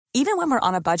Even when we're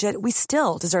on a budget, we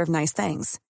still deserve nice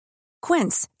things.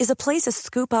 Quince is a place to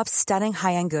scoop up stunning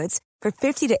high-end goods for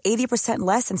 50 to 80%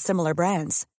 less than similar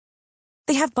brands.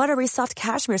 They have buttery soft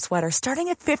cashmere sweaters starting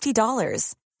at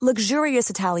 $50, luxurious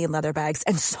Italian leather bags,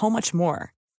 and so much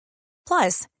more.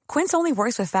 Plus, Quince only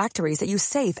works with factories that use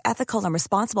safe, ethical, and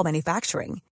responsible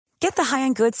manufacturing. Get the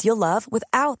high-end goods you'll love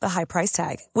without the high price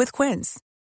tag with Quince.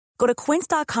 Go to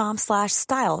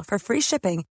quince.com/style for free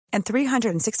shipping and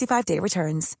 365-day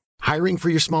returns. Hiring for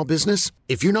your small business?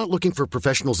 If you're not looking for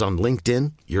professionals on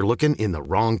LinkedIn, you're looking in the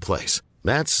wrong place.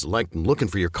 That's like looking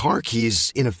for your car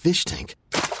keys in a fish tank.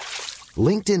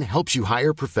 LinkedIn helps you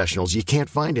hire professionals you can't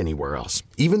find anywhere else,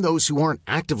 even those who aren't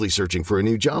actively searching for a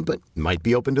new job but might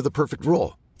be open to the perfect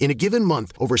role. In a given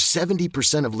month, over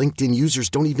 70% of LinkedIn users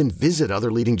don't even visit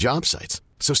other leading job sites.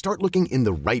 So start looking in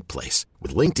the right place.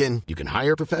 With LinkedIn, you can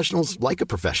hire professionals like a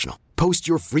professional. Post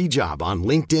your free job on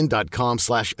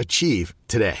linkedin.com/achieve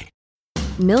today.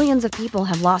 Millions of people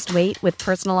have lost weight with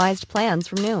personalized plans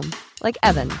from Noom. Like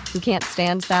Evan, who can't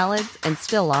stand salads and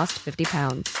still lost 50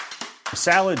 pounds.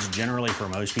 Salads generally for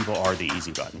most people are the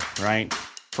easy button, right?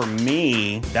 For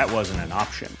me, that wasn't an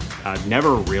option. I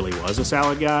never really was a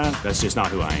salad guy. That's just not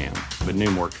who I am. But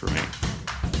Noom worked for me.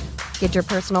 Get your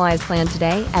personalized plan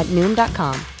today at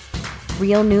Noom.com.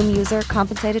 Real Noom user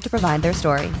compensated to provide their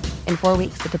story. In 4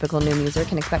 weeks, the typical Noom user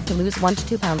can expect to lose 1 to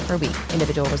 2 pounds per week.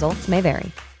 Individual results may vary.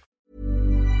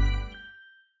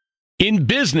 In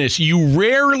business, you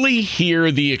rarely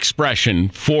hear the expression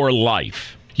 "for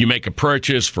life." You make a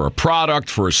purchase for a product,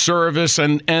 for a service,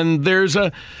 and there's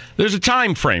a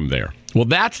time frame there. Well,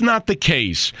 that's not the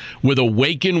case with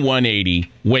Awaken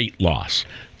 180 weight loss.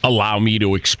 Allow me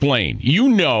to explain. You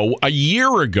know, a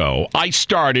year ago, I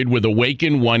started with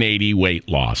Awaken 180 weight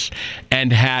loss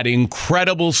and had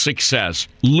incredible success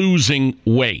losing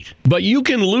weight. But you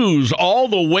can lose all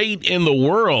the weight in the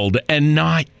world and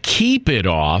not keep it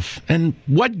off. And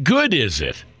what good is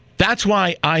it? That's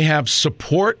why I have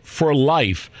support for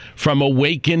life from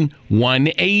Awaken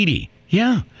 180.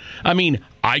 Yeah. I mean,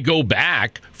 I go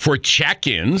back for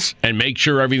check-ins and make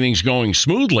sure everything's going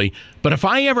smoothly. But if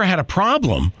I ever had a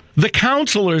problem, the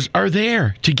counselors are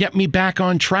there to get me back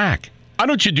on track. Why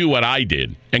don't you do what I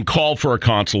did and call for a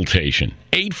consultation?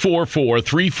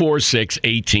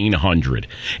 844-346-1800.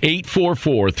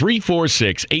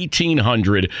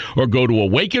 844-346-1800 or go to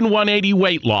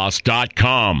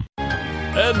awaken180weightloss.com.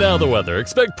 And now the weather.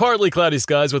 Expect partly cloudy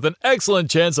skies with an excellent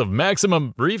chance of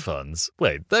maximum refunds.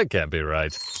 Wait, that can't be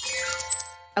right.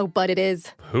 Oh, but it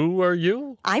is. Who are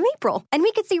you? I'm April, and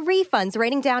we could see refunds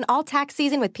raining down all tax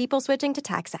season with people switching to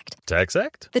TaxAct.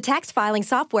 TaxAct? The tax filing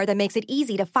software that makes it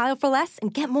easy to file for less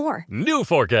and get more. New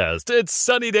forecast. It's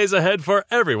sunny days ahead for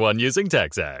everyone using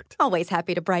TaxAct. Always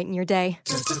happy to brighten your day.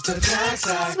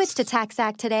 Switch to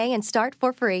TaxAct today and start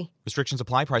for free. Restrictions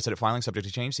apply. Price at filing subject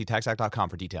to change. See taxact.com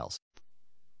for details.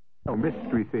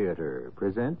 Mystery Theater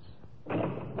presents...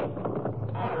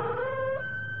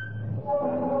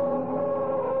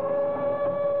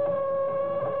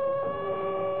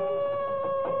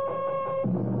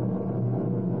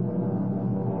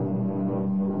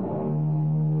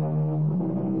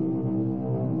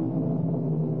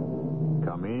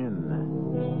 Come in.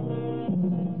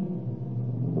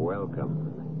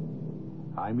 Welcome.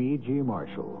 I'm E.G.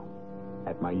 Marshall,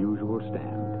 at my usual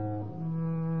stand.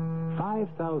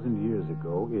 5,000 years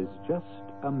ago is just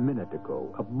a minute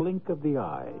ago, a blink of the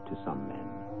eye to some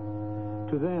men.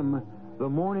 To them, the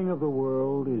morning of the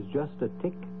world is just a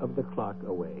tick of the clock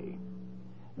away.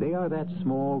 They are that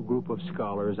small group of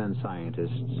scholars and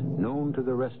scientists known to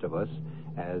the rest of us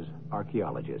as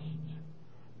archaeologists.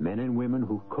 Men and women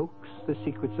who coax the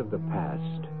secrets of the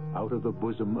past out of the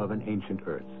bosom of an ancient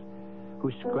earth,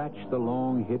 who scratch the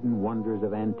long-hidden wonders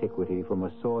of antiquity from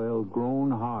a soil grown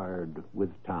hard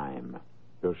with time.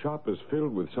 Your shop is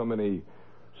filled with so many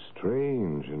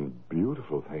strange and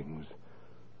beautiful things.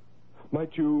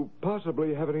 Might you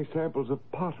possibly have any samples of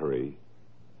pottery?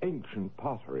 Ancient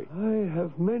pottery. I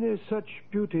have many such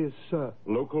beauties, sir.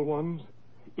 Local ones?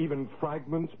 Even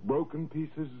fragments, broken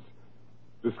pieces,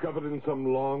 discovered in some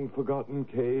long-forgotten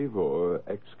cave or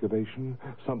excavation?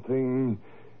 Something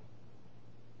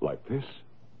like this?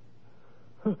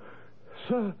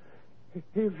 Sir,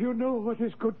 if you know what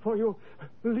is good for you,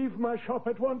 leave my shop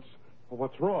at once.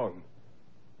 What's wrong?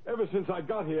 Ever since I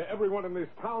got here, everyone in this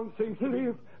town seems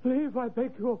to Leave, I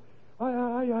beg you.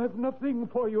 I have nothing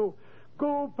for you.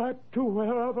 Go back to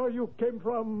wherever you came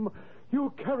from.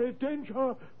 You carry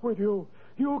danger with you.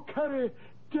 You carry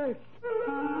death.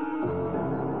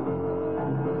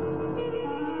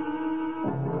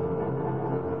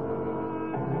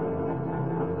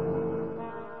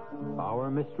 Our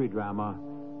mystery drama,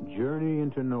 Journey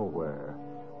into Nowhere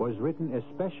was written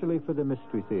especially for the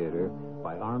Mystery Theater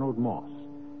by Arnold Moss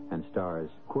and stars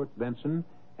Kurt Benson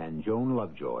and Joan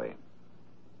Lovejoy.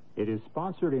 It is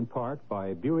sponsored in part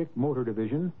by Buick Motor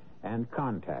Division and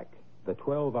Contact, the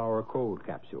 12-hour cold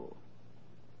capsule.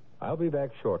 I'll be back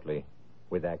shortly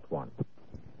with Act One.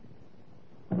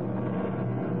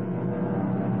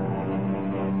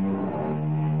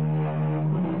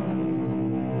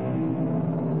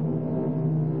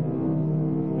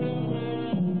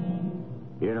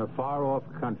 In a far-off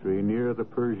country near the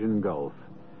Persian Gulf,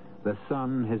 the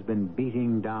sun has been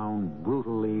beating down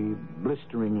brutally,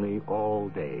 blisteringly all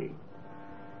day.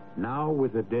 Now,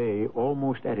 with the day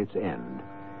almost at its end,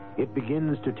 it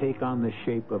begins to take on the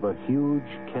shape of a huge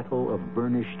kettle of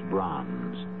burnished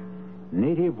bronze.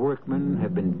 Native workmen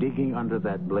have been digging under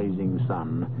that blazing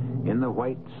sun in the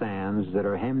white sands that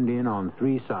are hemmed in on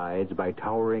three sides by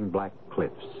towering black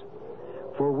cliffs.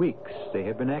 For weeks, they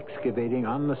have been excavating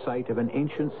on the site of an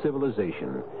ancient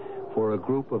civilization for a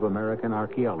group of American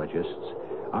archaeologists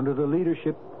under the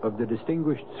leadership of the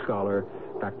distinguished scholar,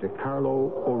 Dr.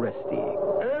 Carlo Oresti.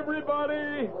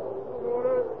 Everybody!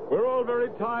 We're all very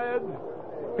tired.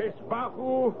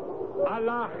 Tisbahu,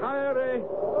 Allah khaire.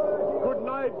 Good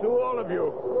night to all of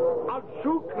you. Al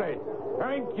shukre.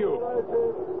 Thank you.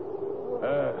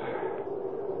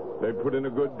 They put in a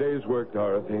good day's work,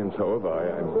 Dorothy, and so have I.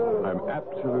 I'm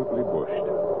absolutely bushed.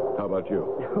 How about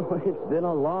you? It's been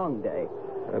a long day.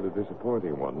 And a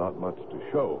disappointing one. Not much to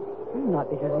show. Not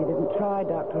because you didn't try,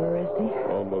 Dr. Oresti.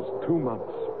 Almost 2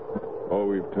 months. All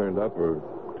we've turned up are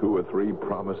 2 or 3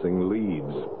 promising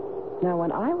leads. Now,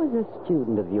 when I was a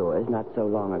student of yours not so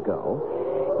long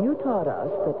ago, you taught us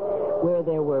that where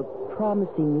there were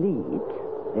promising leads,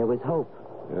 there was hope.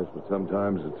 Yes, but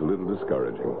sometimes it's a little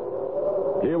discouraging.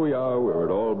 Here we are where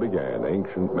it all began,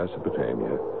 ancient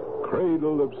Mesopotamia.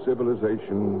 Cradle of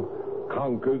civilization,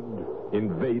 conquered,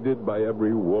 invaded by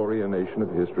every warrior nation of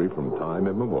history from time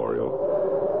immemorial.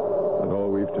 And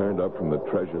all we've turned up from the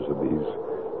treasures of these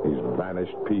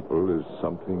vanished people is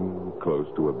something close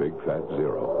to a big fat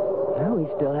zero. Well, we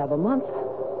still have a month.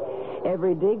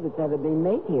 Every dig that's ever been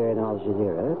made here in Al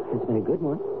Jazeera has been a good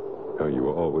one. Oh, you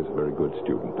were always a very good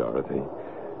student, Dorothy.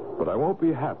 But I won't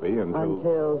be happy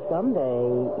until someday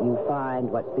you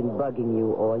find what's been bugging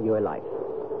you all your life.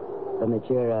 The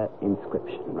Majura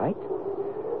inscription, right?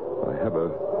 I have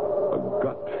a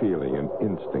gut feeling, an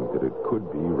instinct that it could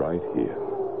be right here.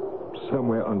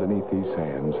 Somewhere underneath these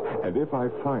sands. And if I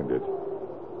find it,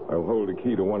 I'll hold the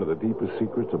key to one of the deepest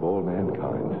secrets of all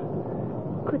mankind.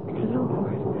 Good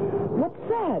Lord. What's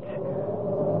that?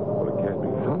 Well, it can't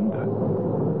be thunder.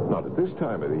 Not at this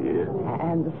time of the year.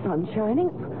 And the sun shining?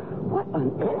 What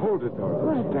on earth? Hold it,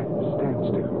 Dorothy. Stand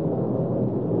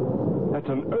still. That's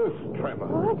an earth tremor.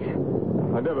 What?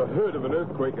 I never heard of an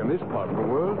earthquake in this part of the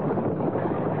world.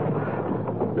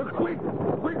 Quick,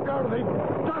 Dorothy.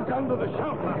 Duck under the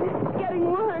shelter. It's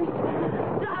getting worse.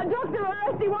 Dr.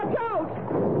 Oresti, watch out.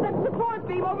 That support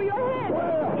beam over your head.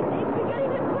 Where? It's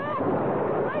beginning to crack.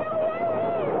 Right over your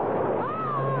head.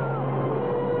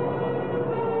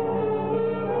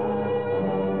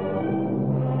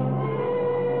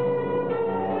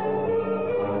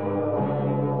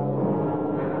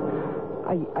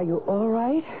 Are you all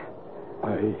right?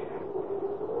 I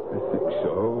think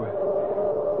so.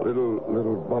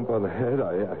 Little bump on the head.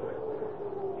 I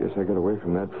guess I got away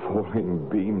from that falling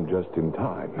beam just in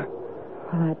time.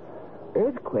 Well, that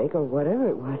earthquake, or whatever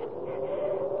it was,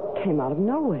 came out of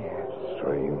nowhere.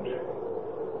 Strange.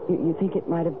 You think it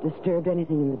might have disturbed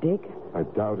anything in the dig? I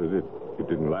doubted it. It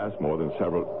didn't last more than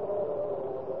several...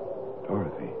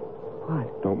 Dorothy.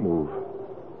 What? Don't move.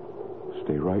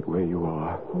 Stay right where you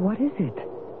are. What is it?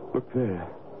 Look there.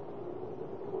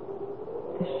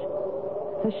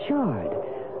 The shard.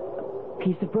 A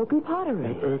piece of broken pottery.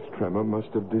 An earth tremor must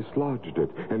have dislodged it,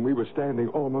 and we were standing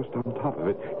almost on top of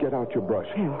it. Get out your brush.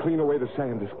 Yeah. Clean away the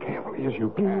sand as carefully as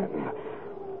you can.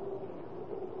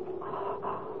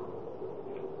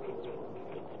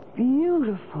 It's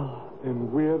beautiful.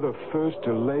 And we're the first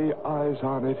to lay eyes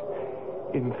on it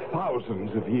in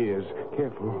thousands of years.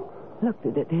 Careful. Look,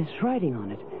 there's writing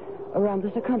on it, around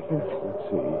the circumference. Let's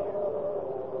see.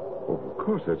 Oh, of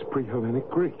course, that's pre-Hellenic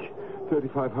Greek.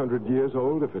 3,500 years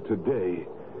old if it's a day.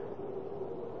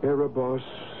 Erebos,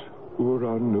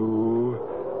 Uranu,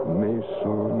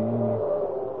 Meson,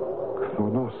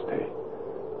 Chronoste.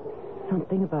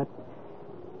 Something about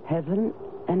heaven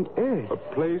and earth. A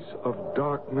place of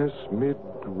darkness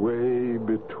midway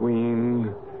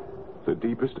between the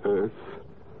deepest earth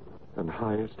and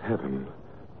highest heaven.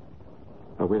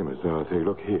 Now, wait a minute, Dorothy.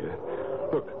 Look here.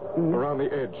 Look, around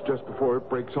the edge, just before it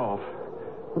breaks off.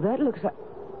 Well, that looks like...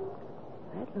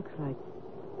 That looks like...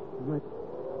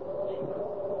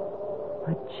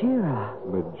 Magira.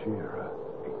 Magira.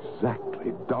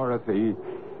 Exactly. Dorothy,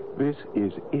 this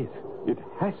is it. It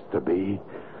has to be.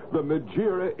 The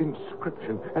Magira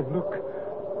inscription. And look,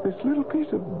 this little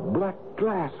piece of black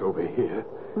glass over here.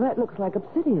 That looks like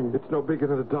obsidian. It's no bigger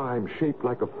than a dime, shaped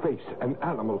like a face, an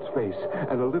animal's face,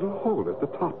 and a little hole at the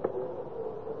top.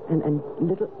 And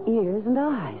little ears and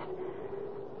eyes.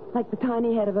 Like the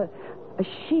tiny head of a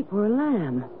sheep or a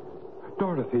lamb.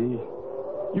 Dorothy,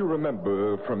 you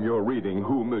remember from your reading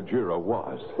who Magira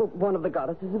was? Well, one of the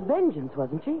goddesses of vengeance,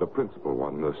 wasn't she? The principal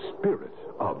one, the spirit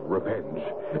of revenge.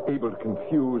 Able to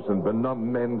confuse and benumb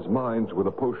men's minds with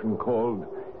a potion called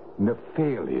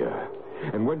Nephalia.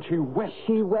 And when she wept...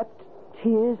 She wept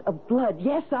tears of blood.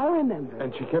 Yes, I remember.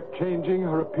 And she kept changing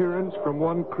her appearance from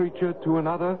one creature to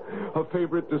another. Her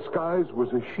favorite disguise was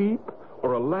a sheep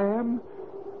or a lamb.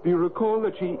 Do you recall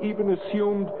that she even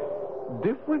assumed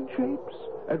different shapes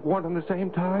at one and the same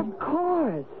time? Of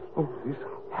course. Oh, this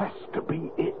has to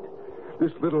be it.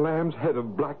 This little lamb's head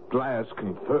of black glass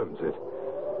confirms it.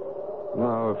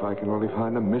 Now, if I can only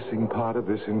find the missing part of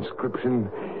this inscription,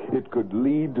 it could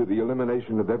lead to the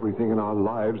elimination of everything in our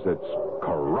lives that's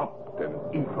corrupt and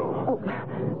evil. Oh,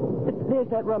 there's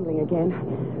that rumbling again.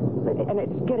 And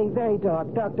it's getting very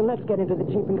dark. Doctor, let's get into the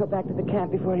Jeep and go back to the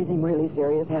camp before anything really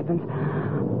serious happens.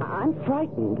 I'm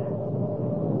frightened.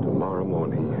 Tomorrow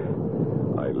morning,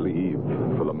 I leave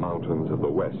for the mountains of the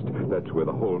West. That's where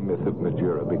the whole myth of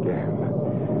Magira began.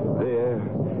 There,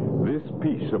 this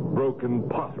piece of broken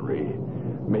pottery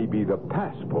may be the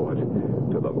passport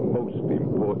to the most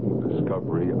important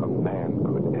discovery a man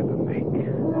could ever make.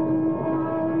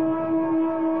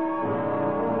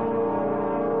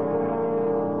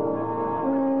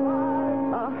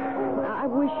 I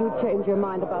wish you'd change your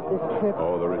mind about this trip.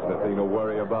 Oh, there is nothing to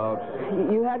worry about.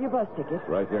 You have your bus ticket?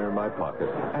 Right there in my pocket.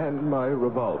 And my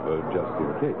revolver, just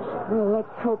in case. Well, let's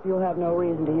hope you'll have no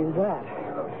reason to use that.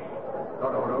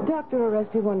 Dr.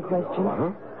 Oresti, one question.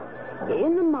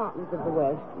 In the mountains of the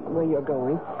West, where you're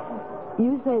going,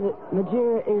 you say that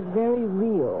Magira is very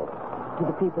real to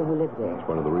the people who live there. It's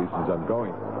one of the reasons I'm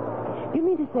going. You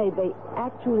mean to say they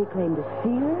actually claim to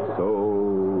see her?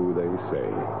 So they say.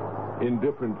 In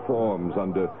different forms,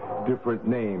 under different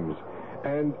names.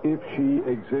 And if she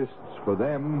exists for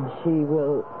them... She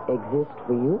will exist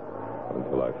for you?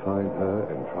 Until I find her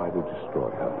and try to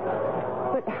destroy her.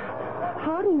 But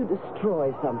how do you destroy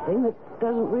something that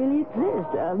doesn't really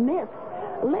exist? A myth,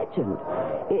 a legend.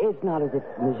 It's not as if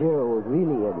Magira was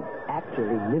really an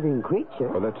actually living creature.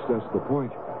 Well, that's just the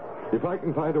point. If I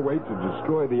can find a way to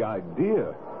destroy the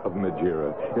idea of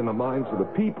Magira in the minds of the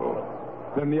people...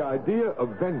 then the idea of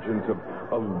vengeance,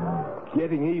 of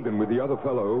getting even with the other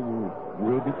fellow,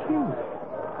 will be killed.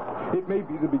 It may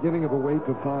be the beginning of a way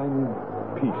to find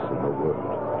peace in the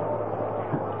world.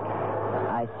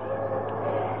 I see.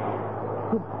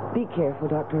 Well, be careful,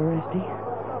 Dr. Oresti.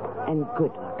 And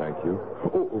good luck. Thank you.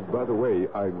 Oh, by the way,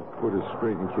 I put a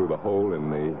string through the hole in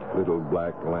the little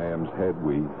black lamb's head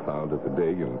we found at the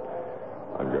dig, and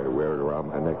I'm going to wear it around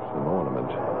my neck as an ornament,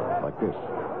 like this.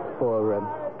 For,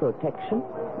 protection?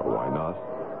 Well, why not?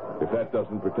 If that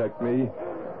doesn't protect me,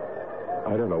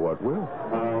 I don't know what will.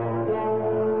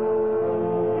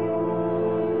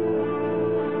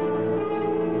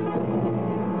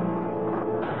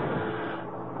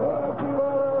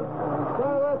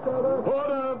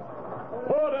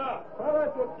 Order!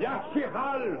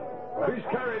 Yashihal! Please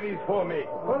carry these for me.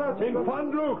 In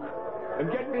Fandluk! And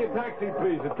get me a taxi,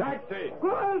 please. A taxi.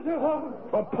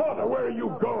 Oh, Porter, where are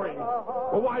you going?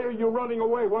 Well, why are you running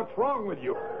away? What's wrong with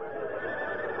you?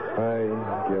 I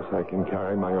guess I can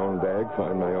carry my own bag,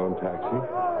 find my own taxi.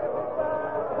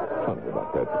 Tell me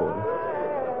about that, Porter.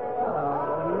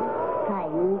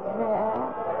 Kind sir.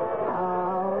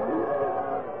 Oh,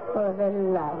 for the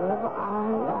love of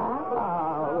Allah.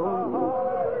 Oh,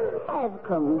 have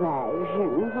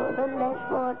compassion for the less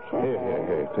fortunate.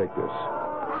 Here, take this.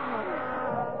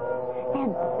 The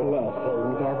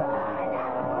blessings of Allah.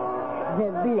 The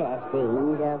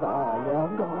blessings of Allah.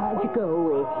 God go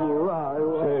with you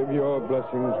always. Save your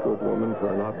blessings, good woman, for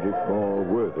an object more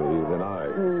worthy than I.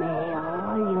 May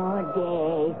all your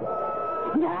days...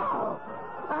 No!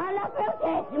 Allah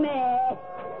protect me!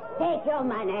 Take your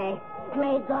money.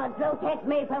 May God protect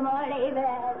me from all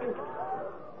evil.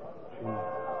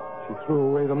 She threw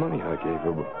away the money I gave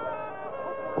her.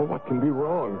 Well, what can be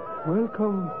wrong?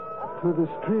 Welcome to the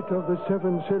street of the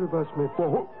seven silversmiths.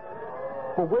 Well,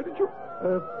 where did you...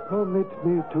 Permit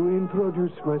me to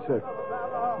introduce myself.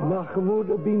 Mahmoud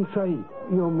bin Said,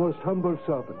 your most humble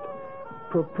servant.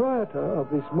 Proprietor of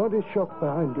this modest shop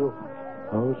behind you.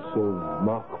 House of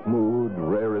Mahmoud,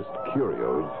 rarest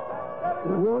curios.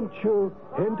 Won't you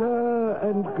enter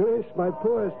and grace my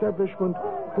poor establishment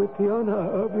with the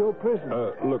honor of your presence?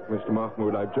 Look, Mr.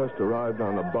 Mahmoud, I've just arrived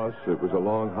on a bus. It was a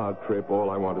long, hard trip. All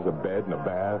I want is a bed and a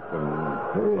bath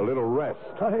and a little rest.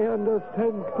 I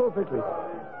understand perfectly.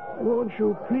 Won't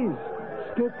you please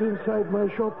step inside my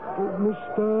shop,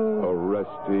 Mr.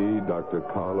 Oresti, Dr.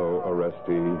 Carlo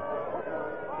Oresti.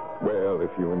 Well, if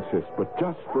you insist, but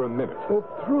just for a minute.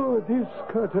 Through these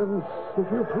curtains,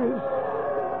 if you please.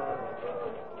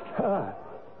 Ah,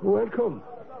 welcome.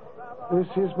 This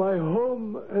is my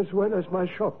home as well as my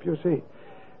shop, you see.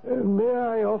 May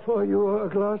I offer you a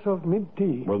glass of mint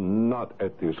tea? Well, not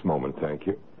at this moment, thank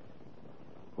you.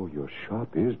 Oh, your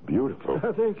shop is beautiful.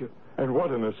 Thank you. And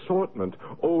what an assortment.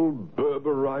 Old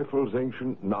Berber rifles,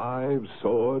 ancient knives,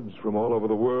 swords from all over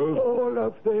the world. All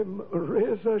of them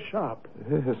razor sharp.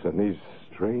 Yes, and these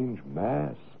strange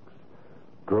masks.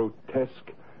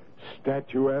 Grotesque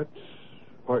statuettes.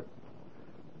 Why,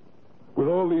 with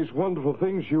all these wonderful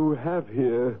things you have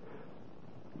here,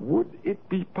 would it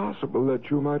be possible that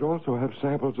you might also have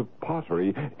samples of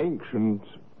pottery, ancient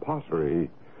pottery,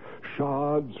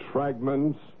 shards,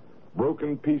 fragments,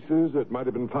 broken pieces that might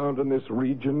have been found in this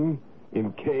region,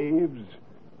 in caves,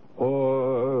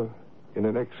 or in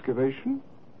an excavation?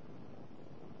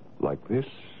 Like this?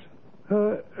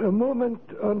 A moment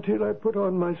until I put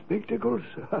on my spectacles.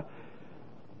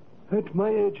 At my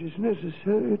age, it's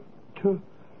necessary to...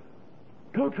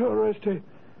 Dr. Oresti,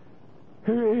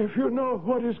 if you know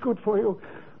what is good for you,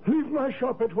 leave my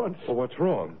shop at once. Well, what's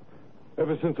wrong?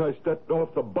 Ever since I stepped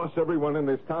off the bus, everyone in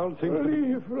this town seems to...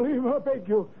 Leave, I beg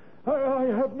you. I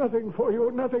have nothing for you,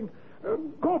 nothing.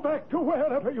 Go back to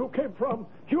wherever you came from.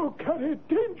 You carry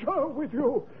danger with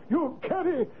you. You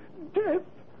carry death.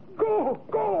 Go.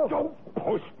 Don't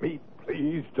push me,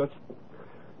 please. Just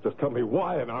tell me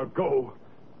why and I'll go.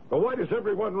 Now, why does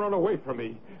everyone run away from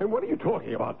me? And what are you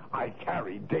talking about? I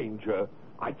carry danger.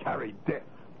 I carry death.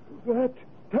 That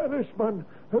talisman,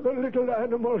 the little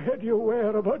animal head you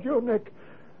wear about your neck,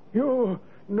 you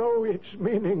know its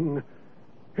meaning.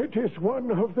 It is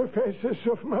one of the faces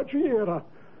of Magira.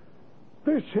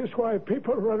 This is why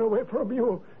people run away from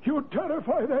you. You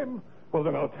terrify them. Well,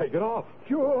 then I'll take it off.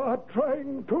 You are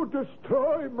trying to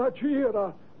destroy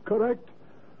Magira, correct?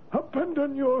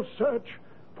 Abandon your search,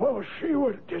 for she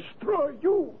will destroy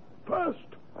you first.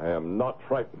 I am not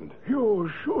frightened. You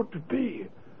should be.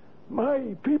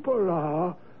 My people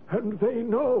are, and they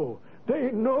know.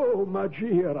 They know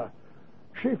Magira.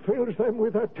 She fills them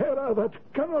with a terror that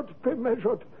cannot be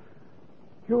measured.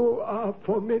 You are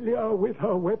familiar with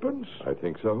her weapons? I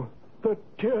think so. The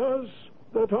tears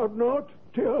that are not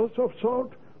tears of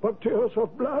salt, but tears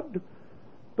of blood.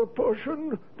 The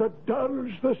potion that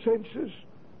dulls the senses.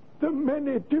 The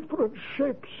many different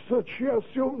shapes that she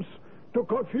assumes to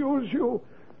confuse you,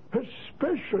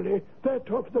 especially that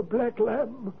of the black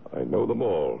lamb. I know them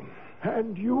all.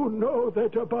 And you know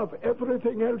that above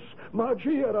everything else,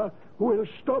 Magira will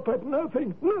stop at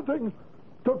nothing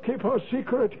to keep her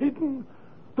secret hidden.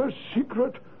 The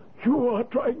secret you are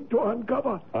trying to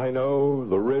uncover. I know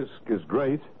the risk is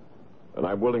great, and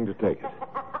I'm willing to take it.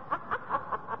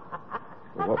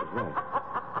 What was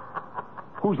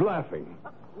that? Who's laughing?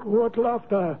 What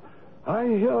laughter? I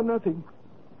hear nothing.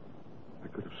 I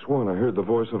could have sworn I heard the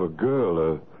voice of a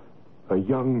girl, a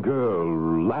young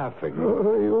girl laughing.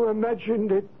 You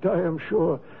imagined it, I am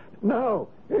sure. Now,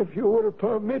 if you will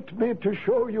permit me to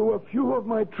show you a few of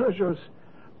my treasures.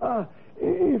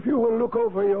 If you will look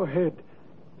over your head,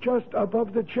 just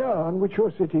above the chair on which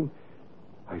you're sitting.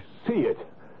 I see it.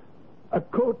 A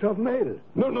coat of mail.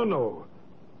 No.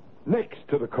 Next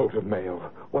to the coat of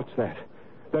mail. What's that?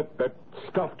 That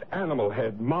stuffed animal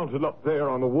head mounted up there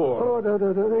on the wall. Oh,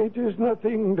 no. It is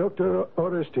nothing, Dr.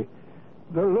 Oresti.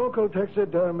 The local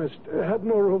taxidermist had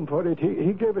no room for it.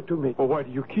 He gave it to me. Well, why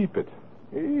do you keep it?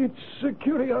 It's a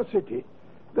curiosity.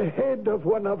 The head of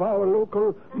one of our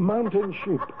local mountain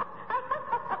sheep.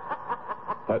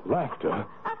 That laughter,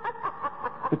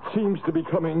 it seems to be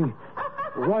coming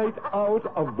right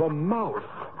out of the mouth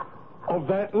of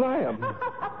that lamb.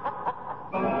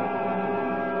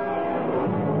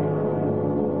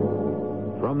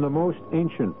 From the most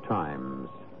ancient times,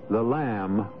 the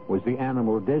lamb was the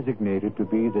animal designated to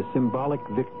be the symbolic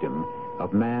victim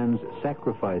of man's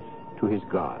sacrifice to his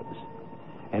gods.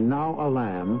 And now a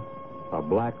lamb, a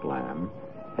black lamb,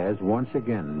 has once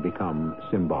again become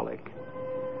symbolic.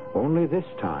 Only this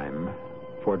time,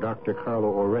 for Dr.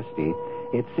 Carlo Oresti,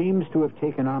 it seems to have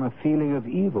taken on a feeling of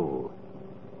evil.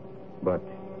 But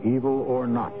evil or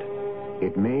not,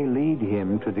 it may lead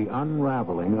him to the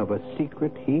unraveling of a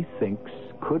secret he thinks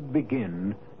could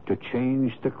begin to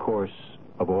change the course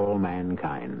of all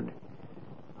mankind.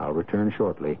 I'll return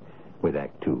shortly with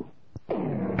Act Two.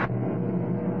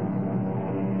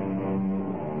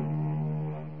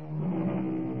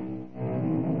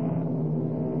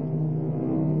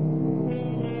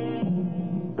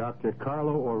 Dr.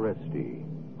 Carlo Oresti,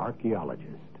 archaeologist,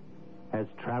 has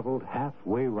traveled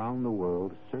halfway round the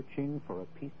world searching for a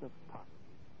piece of pottery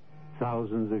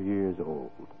thousands of years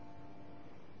old.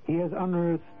 He has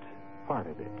unearthed part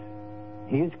of it.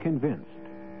 He is convinced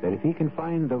that if he can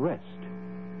find the rest,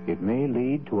 it may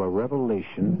lead to a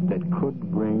revelation that could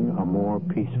bring a more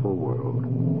peaceful world.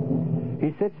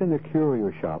 He sits in the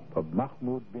curio shop of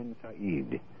Mahmoud bin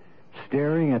Said,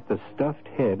 staring at the stuffed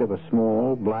head of a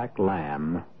small black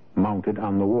lamb mounted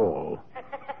on the wall.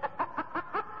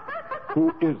 Who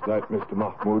is that, Mr.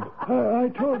 Mahmoud? I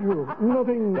told you,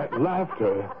 nothing... That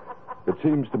laughter. It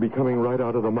seems to be coming right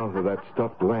out of the mouth of that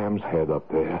stuffed lamb's head up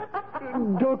there.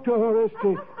 Dr.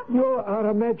 Oresti, you are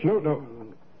a magician. No.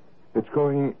 It's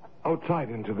going outside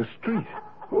into the street.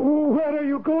 Where are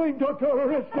you going, Dr.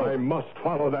 Oresti? I must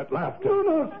follow that laughter.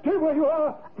 No, stay where you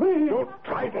are, please. Don't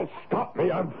try to stop me.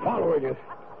 I'm following it.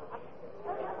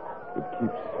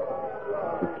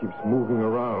 It keeps moving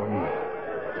around.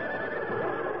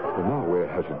 Well, now where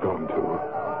has it gone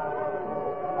to?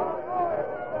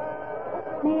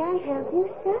 May I help you,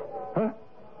 sir? Huh?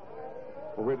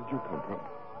 Well, where did you come from?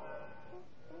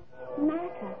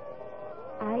 Matter.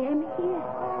 I am here.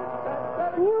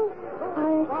 You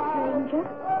are a stranger.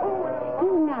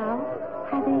 You now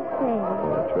have a friend.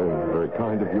 Well, that's very, very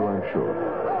kind of you, I'm sure.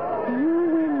 You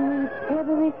will meet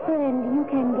every friend you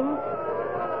can get.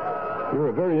 You're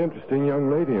a very interesting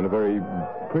young lady and a very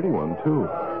pretty one, too.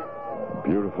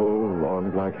 Beautiful,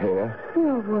 long black hair.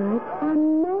 Your words are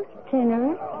most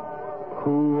generous.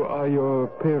 Who are your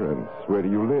parents? Where do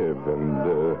you live?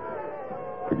 And,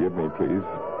 forgive me, please,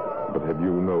 but have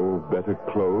you no better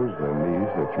clothes than these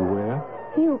that you wear?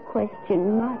 You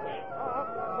question much.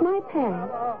 My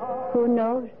parents, who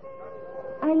knows?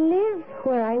 I live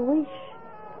where I wish.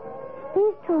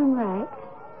 These torn rags,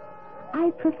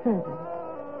 I prefer them.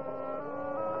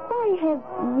 Why have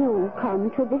you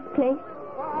come to this place?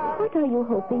 What are you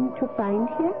hoping to find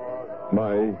here?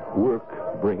 My work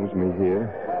brings me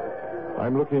here.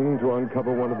 I'm looking to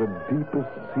uncover one of the deepest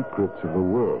secrets of the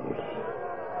world.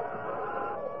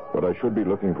 What I should be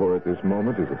looking for at this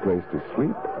moment is a place to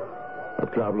sleep.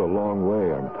 I've traveled a long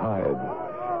way. I'm tired.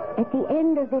 At the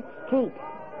end of this street,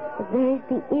 there is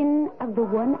the Inn of the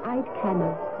One-Eyed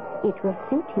Camel. It will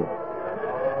suit you.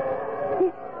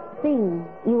 This thing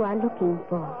you are looking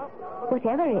for,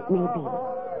 whatever it may be,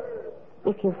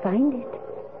 if you find it,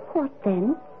 what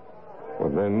then? Well,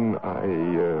 then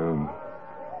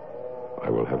I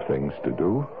will have things to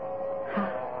do.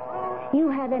 You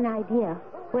have an idea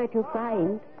where to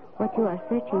find what you are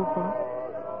searching for.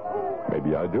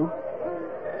 Maybe I do.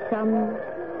 Some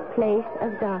place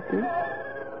of darkness.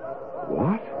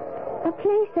 What? A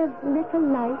place of little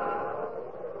light.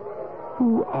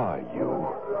 Who are you?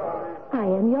 I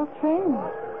am your friend.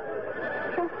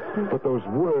 Trust me. But those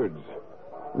words,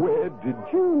 where did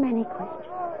you... Too many questions.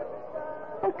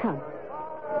 Oh, come.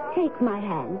 Take my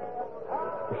hand.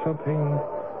 Something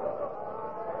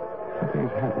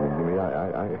is happening to me.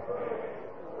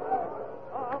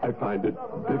 I find it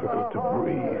difficult to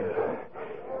breathe,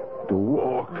 to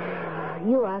walk.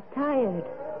 You are tired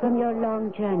from your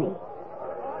long journey.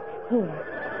 Here,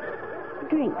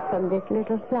 drink from this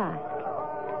little flask.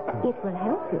 It will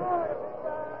help you.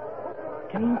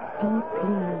 Drink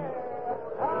deeply.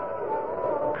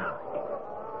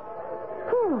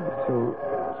 Good.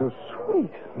 So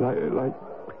sweet. Like...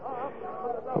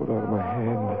 Hold on to my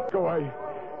hand. Go,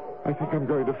 I think I'm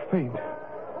going to faint.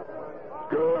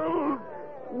 Girl,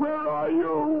 where are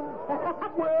you?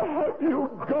 Where have you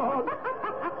gone?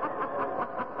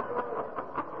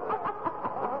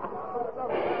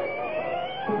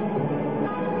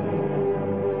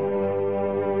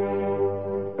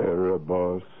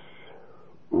 Erebos,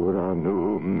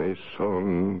 Uranu,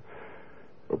 Mason,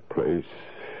 a place,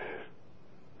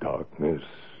 darkness,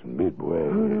 midway.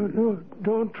 No,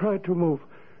 don't try to move.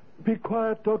 Be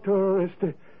quiet, Dr.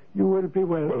 Oresti. You will be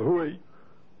well. Well, who are you?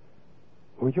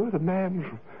 Well, you're the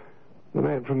man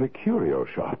from the curio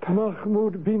shop.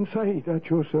 Mahmoud bin Said at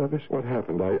your service. What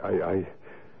happened?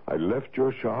 I left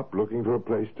your shop looking for a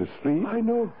place to sleep. I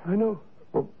know.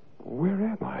 Well, where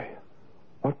am I?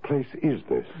 What place is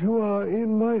this? You are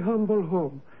in my humble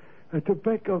home. At the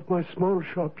back of my small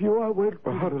shop. You are welcome.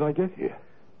 Well, how did I get here?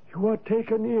 You are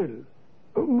taken ill.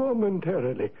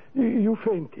 Momentarily. You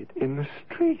fainted. In the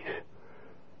street?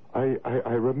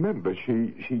 I remember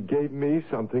she gave me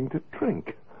something to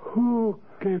drink. Who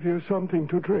gave you something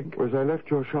to drink? As I left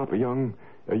your shop, a young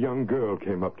girl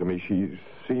came up to me. She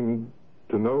seemed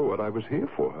to know what I was here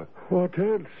for. What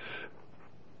else?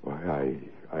 Why,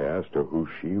 I asked her who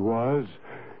she was.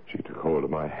 She took hold of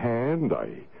my hand.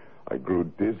 I grew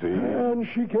dizzy. And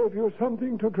she gave you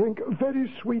something to drink, very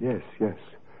sweet. Yes.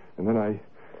 And then I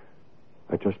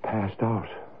just passed out.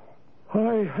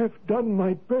 I have done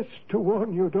my best to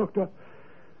warn you, Doctor.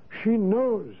 She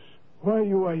knows why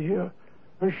you are here,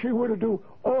 and she will do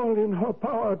all in her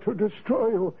power to destroy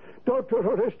you. Dr.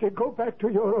 Oreste, go back to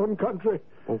your own country.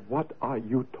 Well, what are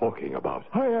you talking about?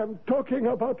 I am talking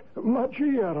about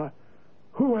Magia.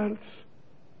 Who else?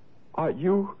 Are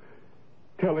you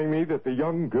telling me that the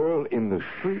young girl in the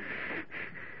street...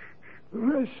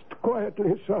 Rest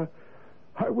quietly, sir.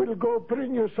 I will go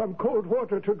bring you some cold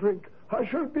water to drink. I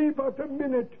shall be but a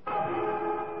minute.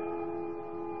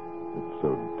 It's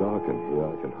so dark in here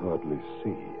I can hardly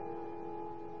see.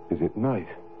 Is it night?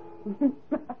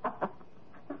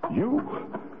 You?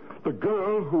 The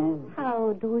girl who...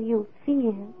 How do you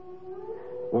feel?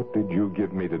 What did you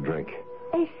give me to drink?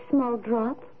 A small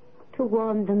drop to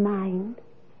warm the mind,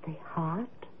 the heart,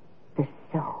 the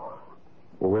soul.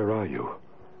 Well, where are you?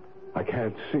 I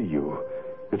can't see you.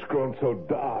 It's grown so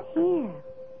dark. Here,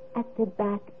 at the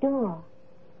back door.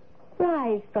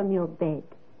 Rise from your bed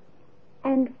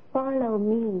and follow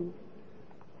me.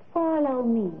 Follow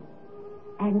me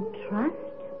and trust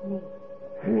me.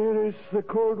 Here is the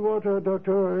cold water,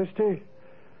 Dr. Oreste.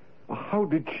 How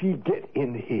did she get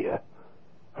in here?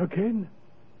 Again?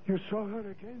 You saw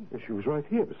her again? She was right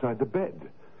here beside the bed.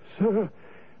 Sir,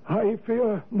 I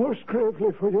fear most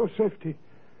gravely for your safety.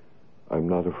 I'm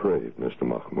not afraid, Mr.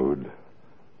 Mahmoud.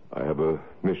 I have a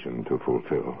mission to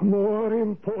fulfill. More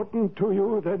important to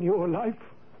you than your life?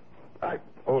 I've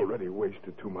already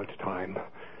wasted too much time.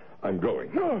 I'm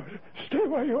going. No, stay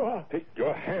where you are. Take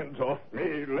your hands off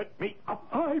me. Let me up.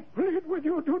 I plead with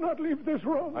you, do not leave this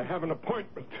room. I have an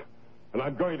appointment, and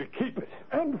I'm going to keep it.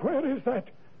 And where is that?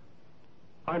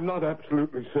 I'm not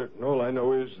absolutely certain. All I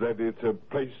know is that it's a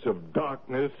place of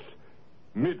darkness,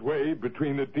 midway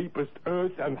between the deepest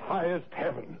earth and highest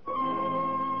heaven.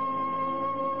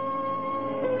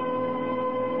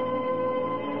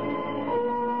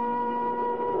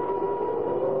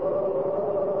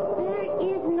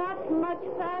 Much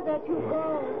further to go.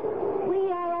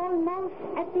 We are almost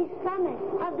at the summit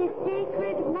of the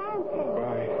sacred mountain.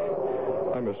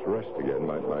 I must rest again.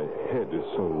 My head is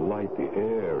so light. The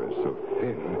air is so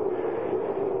thin.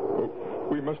 Oh,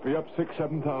 we must be up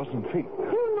 7,000 feet.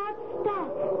 Do not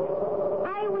stop.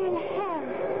 I will help.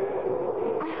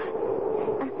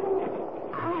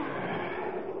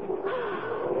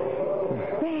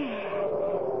 There.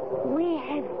 We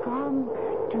have come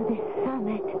to the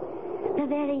summit. The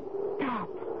very top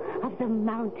of the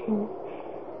mountain.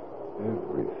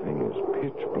 Everything is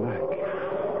pitch black.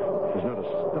 There's not a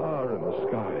star in the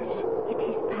skies. It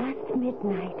is past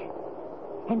midnight,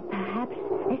 and perhaps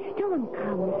a storm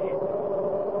comes.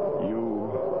 You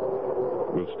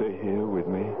will stay here with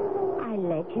me? I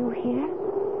led you here.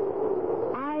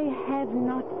 I have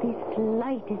not the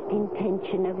slightest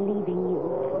intention of leaving you.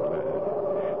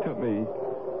 Tell me,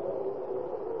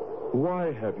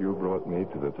 why have you brought me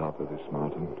to the top of this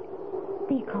mountain?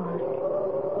 Because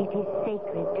it is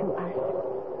sacred to us.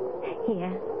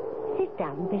 Here, sit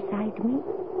down beside me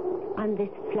on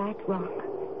this flat rock.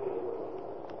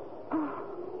 Oh,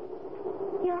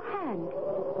 your hand.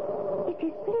 It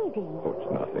is bleeding. Oh,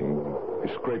 it's nothing. I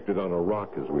scraped it on a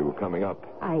rock as we were coming up.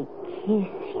 I kiss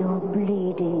your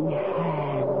bleeding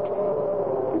hand.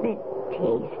 The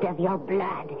taste of your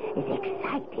blood is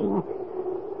exciting.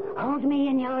 Hold me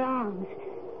in your arms.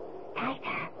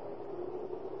 Tighter.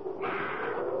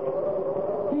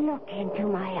 Now, look into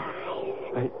my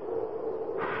eyes.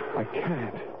 I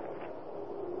can't.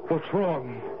 What's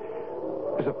wrong?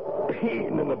 There's a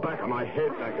pain in the back of my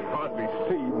head. I can hardly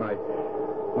see.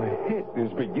 My head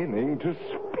is beginning to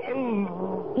spin.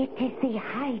 It is the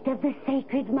height of the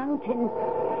sacred mountain.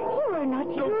 You are not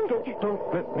used.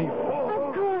 Don't let me fall.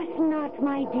 Of course not,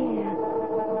 my dear.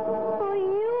 For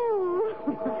you.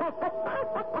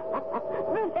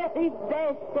 The very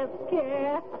best of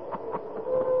care.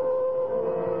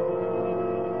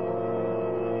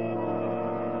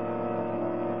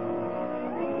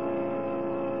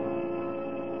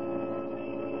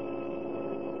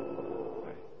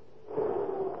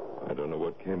 I don't know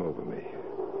what came over me.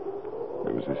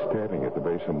 There was a stabbing at the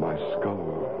base of my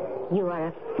skull. You are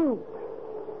a fool.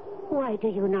 Why do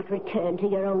you not return to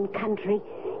your own country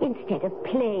instead of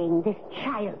playing this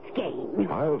child's game?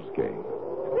 Child's game?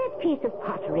 That piece of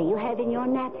pottery you have in your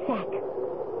knapsack.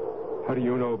 How do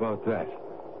you know about that?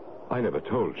 I never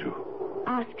told you.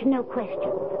 Ask no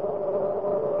questions.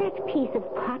 That piece of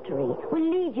pottery will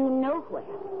lead you nowhere.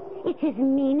 It is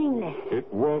meaningless.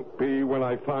 It won't be when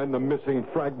I find the missing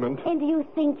fragment. And you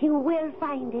think you will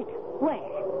find it? Where?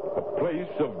 A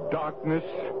place of darkness.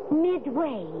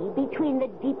 Midway between the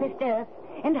deepest earth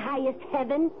and highest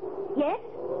heaven? Yes?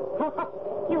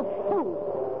 You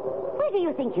fool. Where do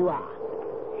you think you are?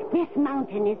 This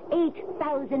mountain is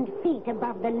 8,000 feet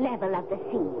above the level of the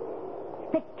sea.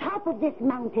 The top of this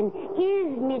mountain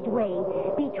is midway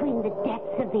between the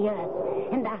depths of the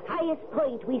earth and the highest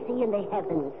point we see in the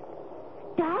heavens.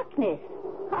 Darkness.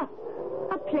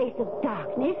 A place of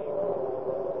darkness.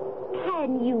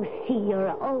 Can you see your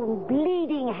own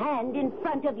bleeding hand in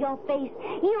front of your face,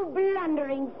 you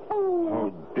blundering fool? How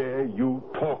dare you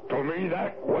talk to me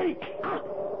that way?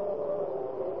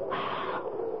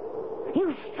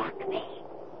 You struck me.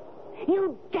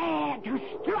 You dare to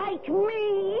strike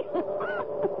me.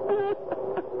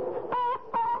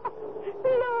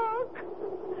 Look.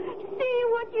 See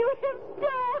what you have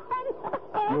done.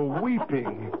 You're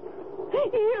weeping.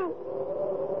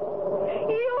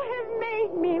 You have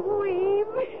made me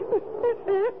weep.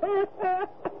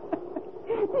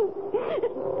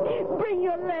 Bring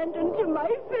your lantern to my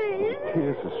face.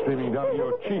 Tears are streaming down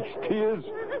your cheeks. Tears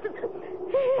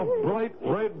of bright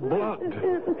red blood.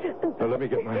 Now, let me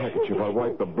get my handkerchief. I'll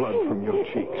wipe the blood from your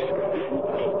cheeks.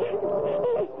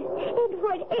 And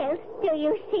what else do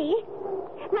you see?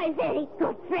 My very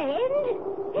good friend.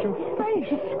 Your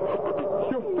face.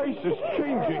 Your face is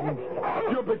changing.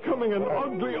 You're becoming an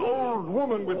ugly old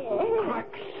woman with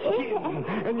cracked skin.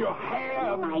 And your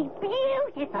hair... My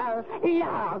beautiful,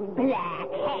 long black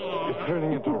hair. It's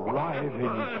turning into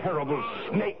writhing, terrible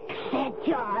snakes. Their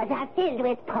jaws are filled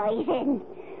with poison,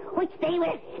 which they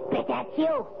will spit at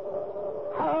you.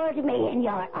 Hold me in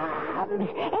your arms,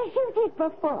 as you did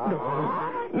before.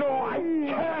 No, I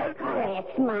can't. Caress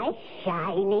my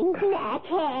shining black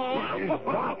hair. These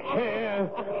black hair,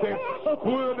 they're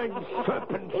squirming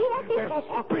serpents. They're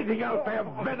spitting out their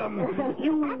venom.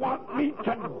 You want me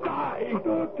to die.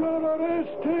 Dr.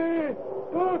 Oreste!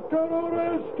 Dr.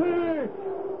 Oreste!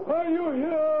 Are you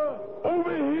here?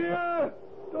 Over here?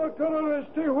 Dr.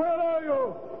 Oreste, where are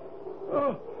you?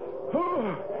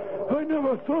 I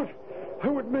never thought I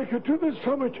would make it to the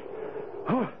summit.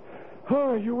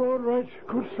 Are you all right,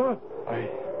 good sir?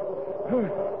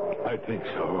 I think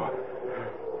so.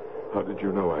 How did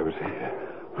you know I was here?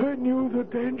 I knew the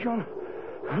danger.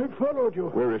 I followed you.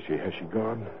 Where is she? Has she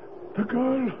gone? The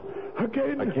girl,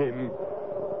 again. I came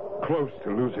close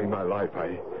to losing my life.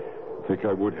 I think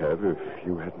I would have if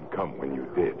you hadn't come when you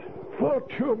did.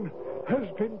 Fortune has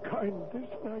been kind this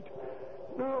night.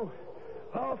 Now,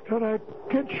 after I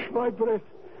catch my breath,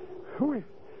 we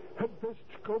had best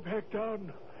go back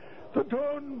down. The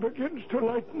dawn begins to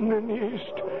lighten in the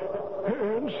east.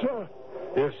 And, sir...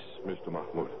 Yes, Mr.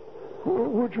 Mahmoud.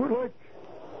 Would you like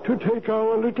to take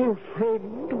our little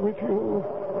friend with you?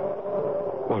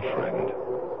 What friend?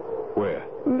 Where?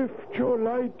 Lift your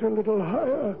light a little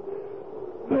higher.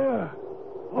 There,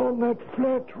 on that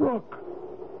flat rock.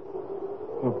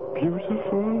 A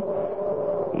beautiful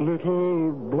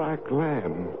little black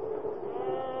lamb.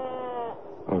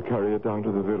 I'll carry it down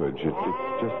to the village.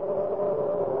 It's just...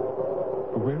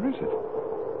 Where is it?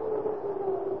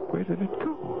 Where did it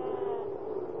go?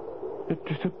 It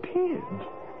disappeared.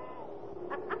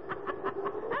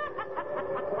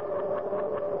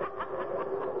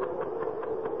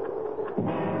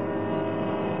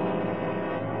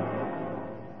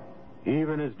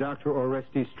 Even as Dr.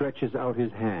 Oreste stretches out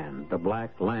his hand, the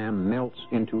black lamb melts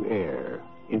into air,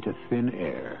 into thin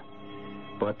air.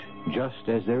 But just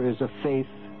as there is a faith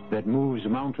that moves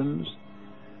mountains,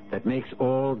 that makes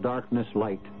all darkness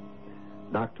light,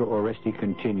 Dr. Oreste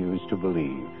continues to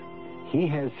believe. He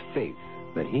has faith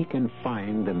that he can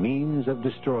find the means of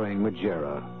destroying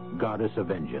Majera, goddess of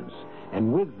vengeance,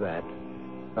 and with that,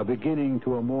 a beginning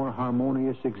to a more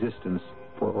harmonious existence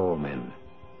for all men.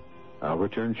 I'll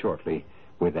return shortly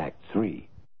with Act 3.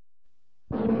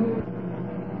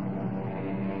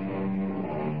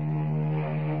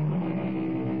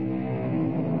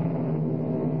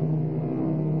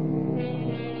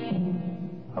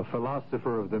 A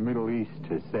philosopher of the Middle East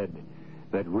has said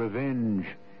that revenge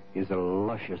is a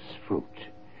luscious fruit,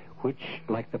 which,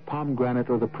 like the pomegranate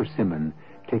or the persimmon,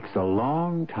 takes a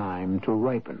long time to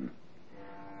ripen.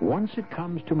 Once it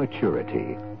comes to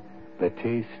maturity, the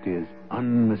taste is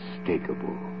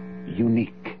unmistakable,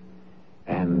 unique,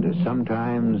 and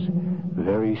sometimes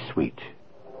very sweet.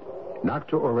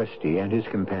 Dr. Oreste and his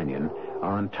companion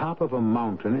are on top of a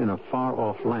mountain in a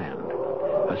far-off land.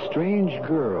 A strange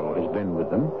girl has been with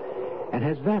them and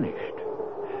has vanished.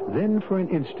 Then, for an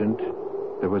instant,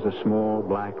 there was a small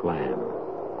black lamb.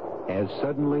 As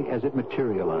suddenly as it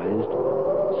materialized,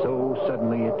 so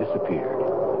suddenly it disappeared.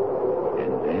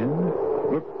 And then...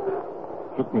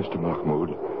 Look, Mr. Mahmoud.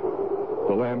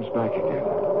 The lamb's back again.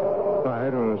 I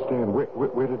don't understand.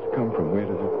 Where did it come from? Where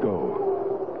did it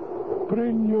go?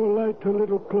 Bring your light a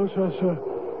little closer, sir.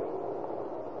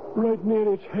 Right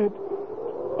near its head.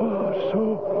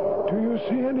 So, do you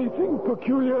see anything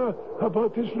peculiar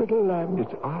about this little lamb?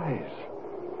 Its eyes.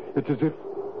 It's as if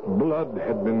blood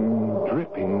had been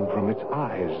dripping from its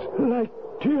eyes. Like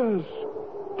tears.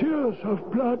 Tears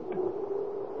of blood.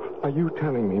 Are you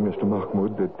telling me, Mr.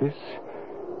 Mahmoud, that this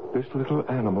little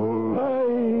animal...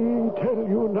 I tell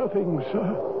you nothing,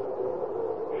 sir.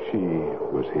 She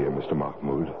was here, Mr.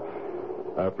 Mahmoud.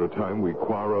 After a time, we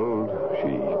quarreled.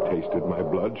 She tasted my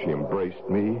blood. She embraced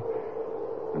me.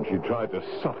 And she tried to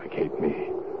suffocate me.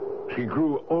 She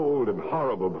grew old and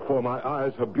horrible before my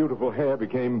eyes. Her beautiful hair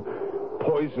became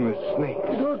poisonous snakes.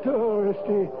 Dr.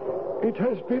 Oreste, it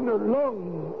has been a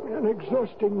long and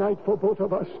exhausting night for both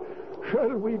of us.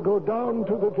 Shall we go down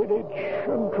to the village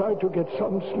and try to get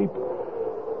some sleep?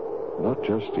 Not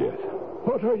just yet.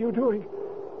 What are you doing?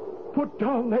 Put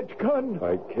down that gun.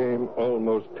 I came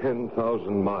almost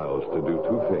 10,000 miles to do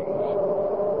two things.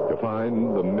 To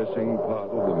find the missing part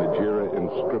of the Magira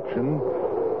inscription,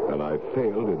 and I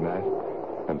failed in that.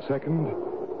 And second,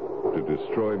 to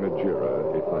destroy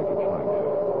Magira if I could find her.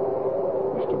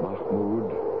 Mr. Mahmoud,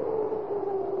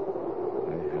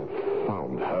 I have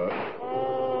found her.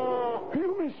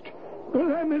 You missed. The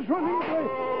lamb is running away.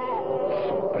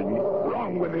 Something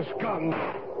wrong with this gun.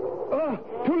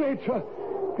 Too late, sir.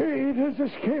 It has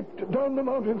escaped down the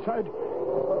mountainside.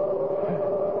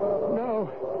 Now,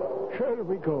 shall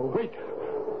we go? Wait.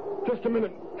 Just a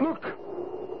minute. Look.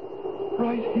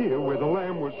 Right here where the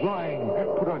lamb was lying.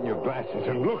 Put on your glasses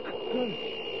and look.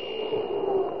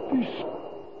 This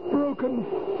broken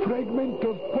fragment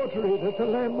of pottery that the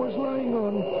lamb was lying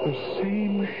on. The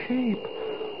same shape.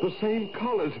 The same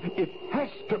colors. It has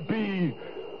to be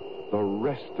the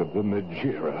rest of the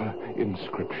Magira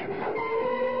inscription.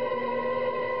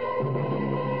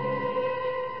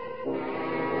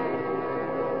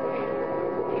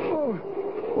 Oh,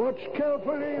 watch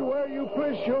carefully where you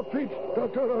place your feet,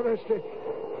 Dr. Oreste.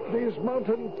 These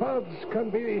mountain paths can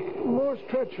be most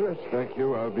treacherous. Thank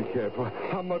you. I'll be careful.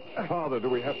 How much farther do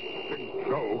we have to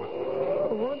go?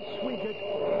 Once we get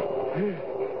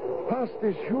past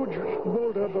this huge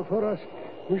boulder before us,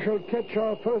 we shall catch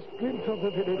our first glimpse of the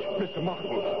village. Mr.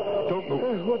 Mahmoud, don't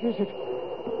move. What is it?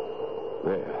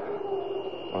 There.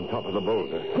 On top of the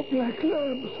boulder. A black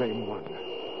lamb. The same one.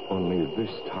 Only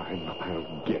this time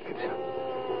I'll get it.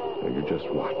 Now you just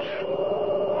watch.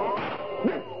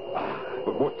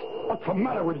 What's the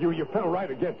matter with you? You fell right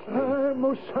against me. I'm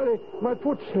most sorry. My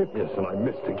foot slipped. Yes, and I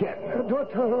missed again.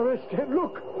 Dr. Oreste,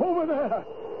 look. Over there.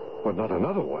 Well, not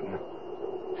another one.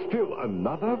 Still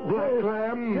another black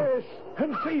lamb? Yes.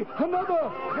 And see,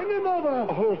 another and another.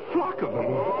 A whole flock of them.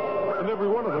 And every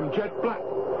one of them jet black.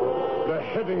 They're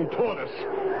heading toward us.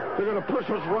 They're going to push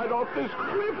us right off this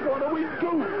cliff. What do we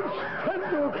do? Stand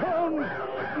your ground.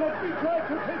 Let me try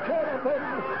to take care of them.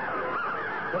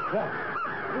 What's that?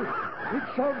 It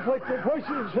sounds like the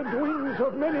voices and wings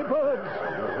of many birds.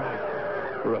 You're right.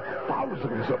 There are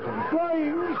thousands of them.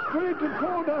 Flying straight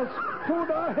toward us,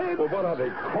 toward our heads. Well, what are they?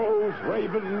 Crows,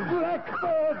 ravens?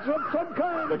 Blackbirds of some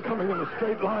kind. They're coming in a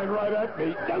straight line right at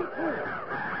me.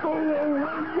 Go away,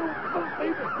 you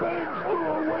filthy pigs! Go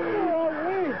away!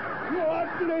 Away! You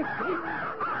ugly thing!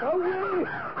 Away!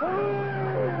 Away!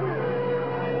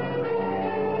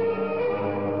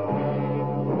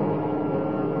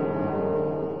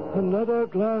 Another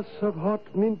glass of hot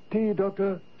mint tea,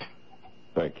 Doctor.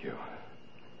 Thank you.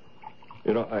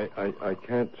 You know, I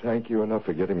can't thank you enough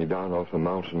for getting me down off the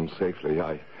mountain safely.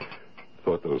 I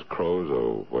thought those crows,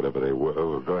 or whatever they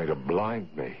were going to blind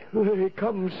me. They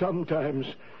come sometimes.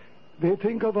 They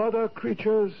think of other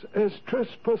creatures as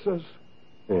trespassers.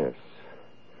 Yes.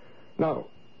 Now,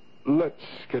 let's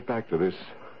get back to this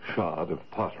shard of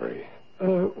pottery.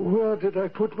 Where did I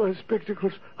put my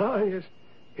spectacles? Ah, yes.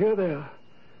 Here they are.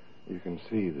 You can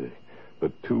see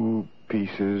the two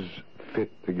pieces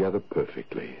fit together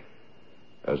perfectly,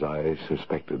 as I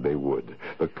suspected they would.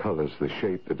 The colors, the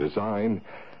shape, the design,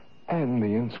 and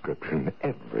the inscription,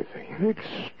 everything.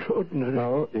 Extraordinary.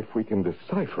 Now, if we can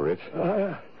decipher it...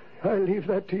 I leave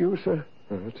that to you, sir.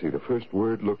 Let's see, the first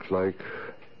word looks like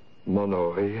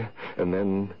monoi, and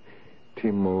then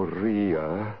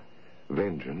timoria,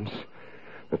 vengeance.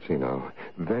 Let's see now.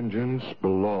 Vengeance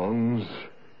belongs...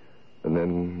 And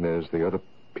then there's the other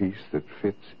piece that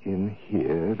fits in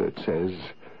here that says...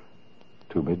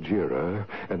 To Majira.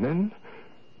 And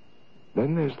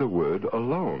then there's the word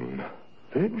alone.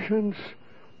 Vengeance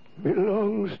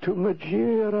belongs to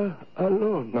Majira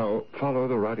alone. Now, follow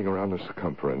the writing around the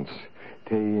circumference.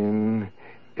 Tein,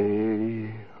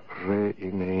 e, re,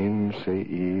 inain, se,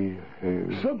 e,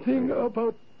 he. Something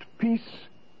about peace.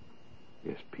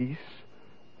 Yes, peace.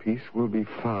 Peace will be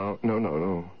found...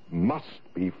 No.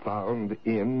 Must be found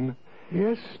in...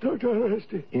 Yes, Dr.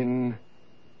 Aresti. In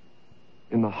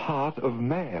the heart of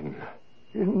man.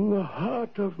 In the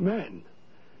heart of man.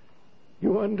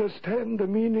 You understand the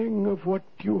meaning of what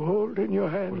you hold in your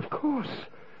hand? Well, of course.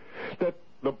 That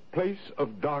the place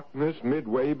of darkness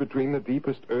midway between the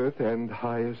deepest earth and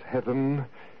highest heaven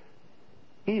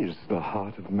is the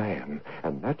heart of man.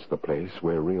 And that's the place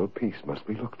where real peace must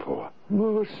be looked for.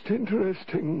 Most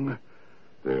interesting.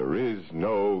 There is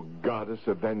no goddess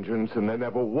of vengeance, and there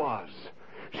never was.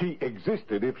 She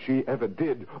existed, if she ever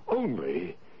did,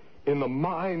 only in the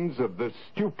minds of the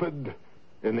stupid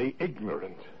and the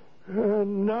ignorant.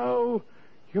 And now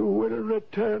you will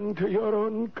return to your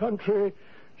own country,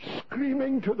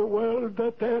 screaming to the world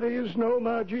that there is no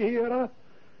Majira.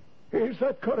 Is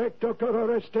that correct, Dr.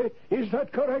 Oreste? Is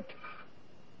that correct?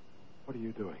 What are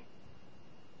you doing?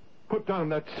 Put down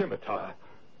that scimitar.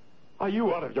 Are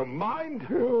you out of your mind?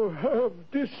 You have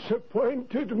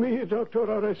disappointed me, Dr.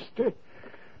 Oreste.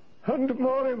 And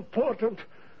more important,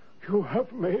 you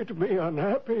have made me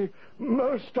unhappy,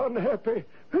 most unhappy.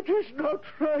 It is not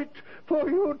right for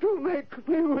you to make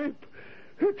me weep.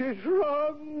 It is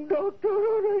wrong, Dr.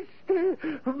 Oreste,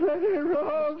 very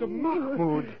wrong. Mr.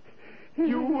 Mahmoud,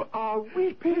 you are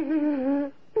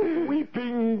weeping.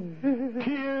 Weeping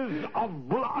tears of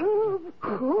blood. Of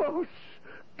course,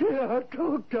 dear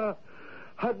doctor.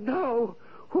 And now,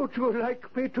 would you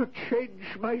like me to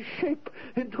change my shape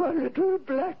into a little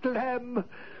black lamb?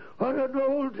 Or an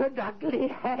old and ugly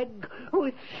hag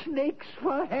with snakes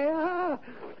for hair?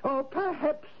 Or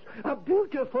perhaps a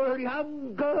beautiful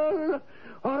young girl?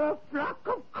 Or a flock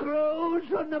of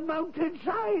crows on the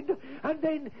mountainside? And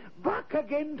then back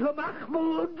again to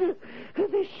Mahmoud,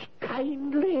 this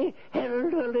kindly,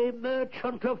 elderly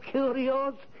merchant of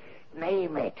curios?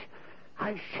 Name it.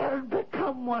 I shall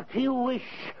become what you wish,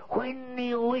 when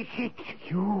you wish it.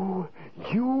 You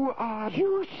are...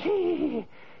 You see,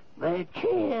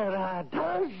 Majira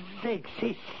does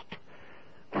exist.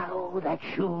 Now that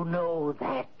you know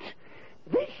that,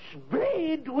 this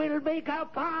blade will make a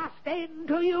fast end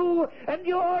to you and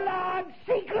your large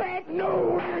secret.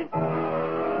 No!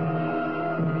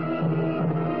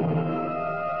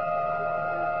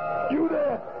 You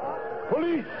there!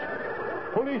 Police!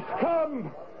 Police,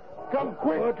 come! Come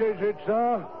quick! What is it,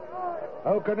 sir?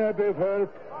 How can I be of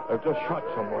help? I've just shot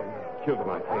someone. Killed him,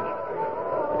 I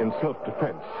think. In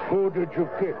self-defense. Who did you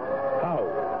kill? How?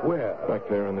 Where? Back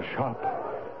there in the shop.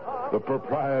 The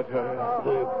proprietor.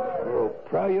 The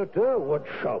proprietor? What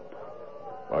shop?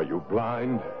 Are you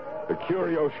blind? The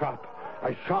curio shop.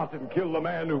 I shot and killed the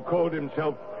man who called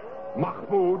himself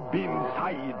Mahmoud bin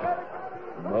Said.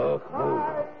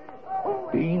 Mahmoud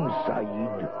bin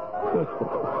Said?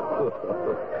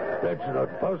 That's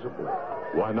not possible.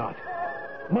 Why not?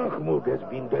 Mahmoud has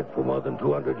been dead for more than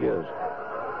 200 years.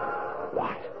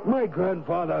 What? My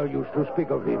grandfather used to speak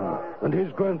of him, and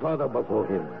his grandfather before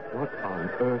him. What on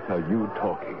earth are you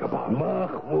talking about?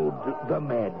 Mahmoud, the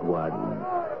mad one.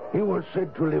 He was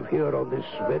said to live here on this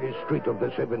very street of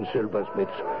the Seven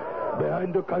Silversmiths,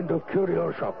 behind a kind of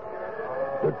curio shop.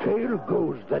 The tale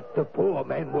goes that the poor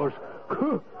man was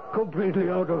completely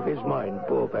out of his mind,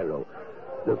 poor fellow.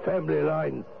 The family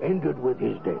line ended with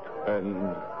his death. And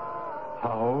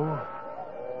how?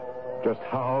 Just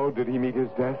how did he meet his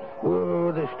death?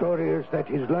 Oh, the story is that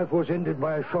his life was ended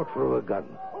by a shot from a gun.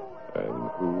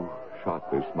 And who shot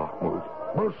this Mahmoud?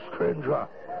 A stranger.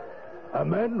 A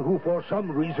man who for some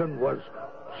reason was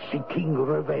seeking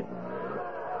revenge.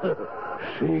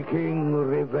 Seeking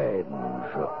revenge.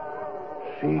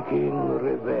 Seeking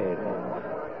revenge.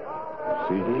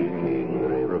 Seeking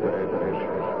revenge.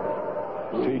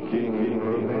 Seeking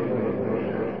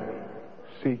revenge.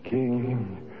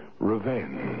 Seeking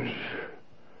revenge.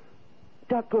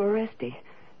 Dr. Oreste.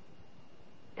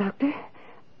 Doctor,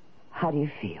 how do you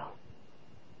feel?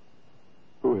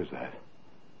 Who is that?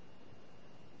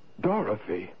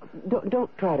 Dorothy.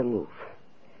 Don't try to move.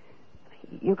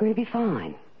 You're going to be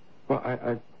fine. Well,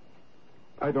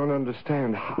 I don't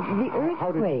understand. The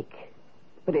earthquake.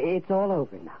 But it's all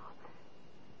over now.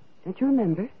 Don't you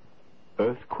remember?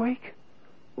 Earthquake?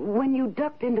 When you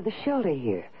ducked into the shelter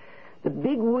here, The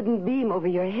big wooden beam over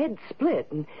your head split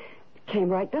and came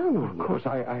right down on you. Of course,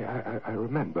 I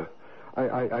remember.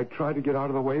 I tried to get out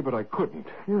of the way, but I couldn't.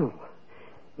 No.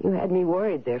 You had me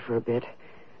worried there for a bit.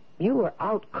 You were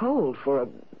out cold for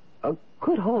a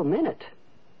good whole minute.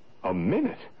 A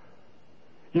minute?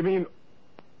 You mean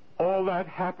all that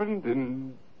happened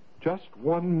in just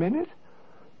 1 minute?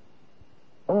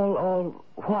 All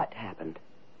what happened?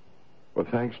 Well,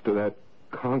 thanks to that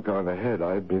conk on the head,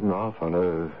 I've been off on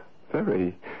a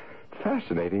very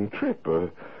fascinating trip.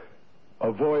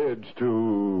 A voyage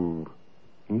to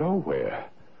nowhere.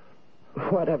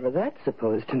 Whatever that's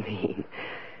supposed to mean.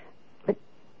 But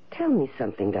tell me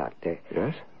something, Doctor.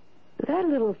 Yes? That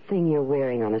little thing you're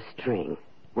wearing on a string.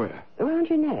 Where? Around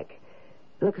your neck.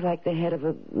 Looks like the head of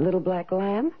a little black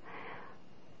lamb.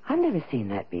 I've never seen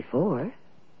that before.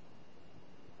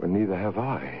 Well, neither have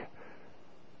I.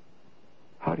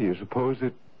 How do you suppose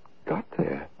it got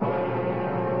there?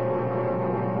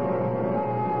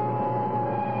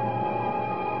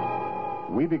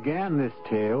 We began this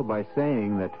tale by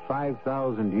saying that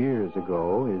 5,000 years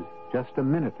ago is just a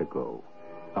minute ago,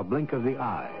 a blink of the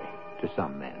eye to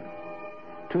some men.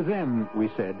 To them, we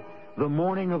said, the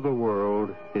morning of the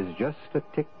world is just a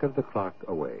tick of the clock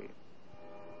away.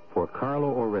 For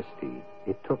Carlo Oresti,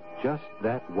 it took just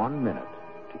that 1 minute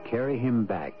to carry him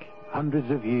back hundreds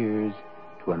of years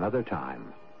to another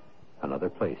time, another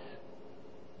place,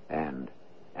 and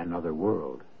another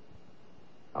world.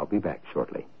 I'll be back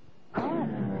shortly.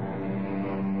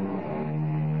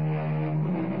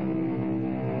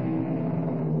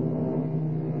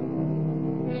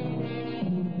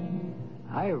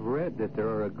 I have read that there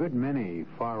are a good many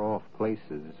far-off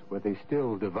places where they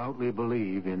still devoutly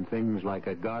believe in things like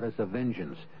a goddess of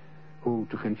vengeance, who,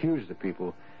 to confuse the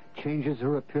people, changes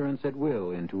her appearance at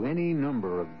will into any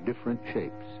number of different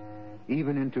shapes,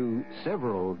 even into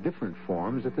several different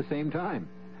forms at the same time.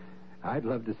 I'd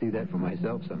love to see that for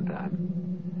myself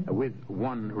sometime, with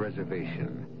one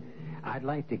reservation. I'd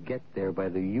like to get there by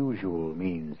the usual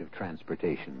means of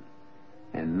transportation,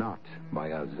 and not by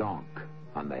a zonk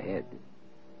on the head.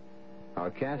 Our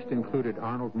cast included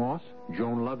Arnold Moss,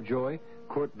 Joan Lovejoy,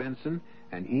 Court Benson,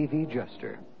 and Evie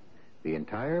Juster. The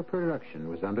entire production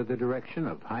was under the direction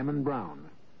of Hyman Brown.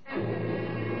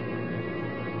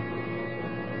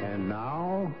 And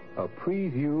now, a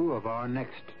preview of our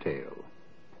next tale.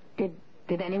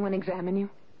 Did anyone examine you?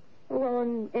 Well,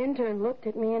 an intern looked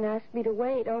at me and asked me to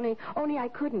wait. Only I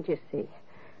couldn't, you see.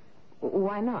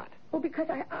 Why not? Well, because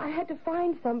I had to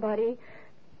find somebody.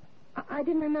 I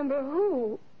didn't remember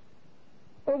who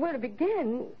or where to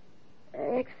begin,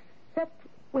 except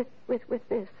with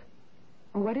this.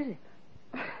 What is it?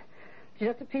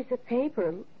 Just a piece of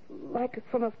paper, like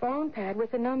from a phone pad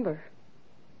with a number.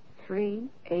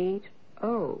 380.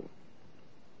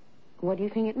 What do you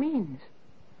think it means?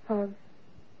 A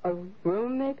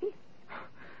room, maybe?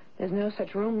 There's no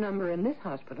such room number in this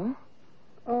hospital.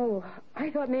 Oh, I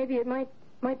thought maybe it might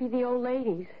be the old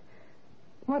lady's.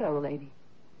 What old lady?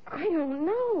 I don't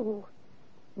know.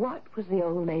 What was the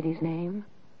old lady's name?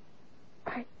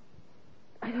 I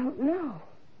don't know.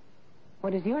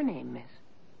 What is your name, miss?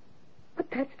 But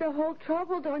that's the whole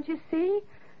trouble, don't you see?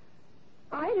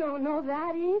 I don't know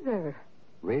that either.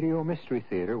 Radio Mystery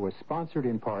Theater was sponsored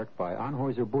in part by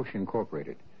Anheuser-Busch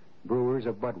Incorporated, brewers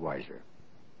of Budweiser.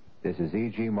 This is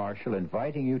E.G. Marshall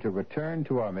inviting you to return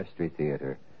to our Mystery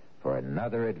Theater for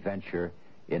another adventure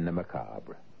in the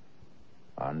macabre.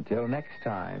 Until next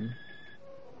time,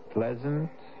 pleasant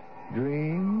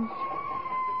dreams.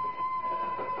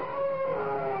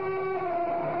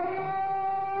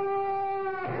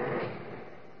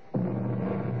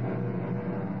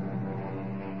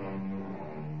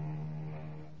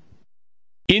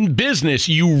 In business,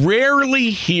 you rarely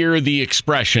hear the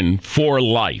expression "for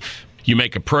life." You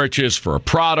make a purchase for a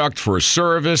product, for a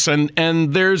service, and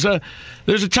there's a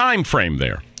time frame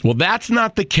there. Well, that's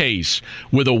not the case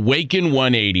with Awaken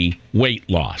 180 weight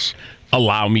loss.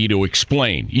 Allow me to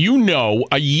explain. You know,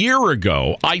 a year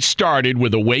ago, I started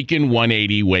with Awaken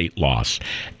 180 weight loss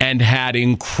and had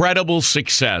incredible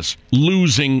success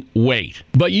losing weight.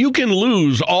 But you can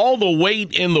lose all the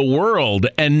weight in the world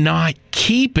and not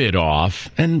keep it off.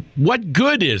 And what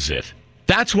good is it?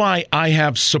 That's why I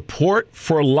have support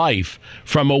for life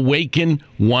from Awaken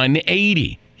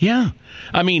 180. Yeah.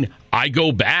 I mean, I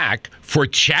go back for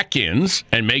check-ins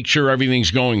and make sure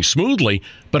everything's going smoothly.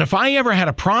 But if I ever had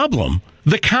a problem,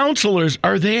 the counselors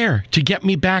are there to get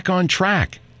me back on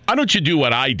track. Why don't you do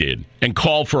what I did and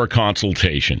call for a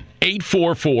consultation?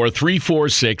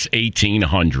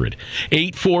 844-346-1800.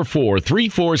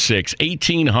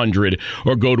 844-346-1800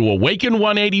 or go to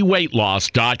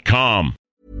awaken180weightloss.com.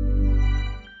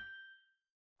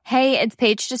 Hey, it's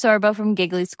Paige DeSorbo from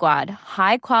Giggly Squad.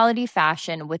 High quality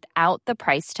fashion without the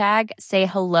price tag. Say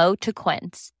hello to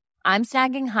Quince. I'm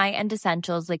snagging high-end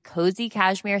essentials like cozy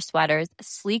cashmere sweaters,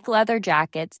 sleek leather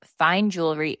jackets, fine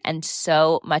jewelry, and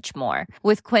so much more.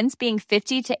 With Quince being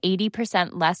 50 to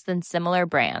 80% less than similar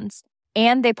brands.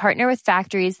 And they partner with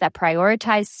factories that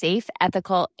prioritize safe,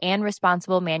 ethical, and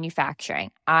responsible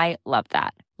manufacturing. I love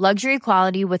that. Luxury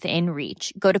quality within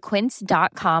reach. Go to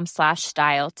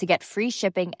quince.com/style to get free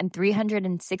shipping and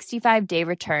 365-day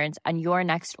returns on your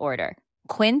next order.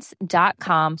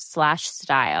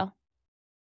 Quince.com/style.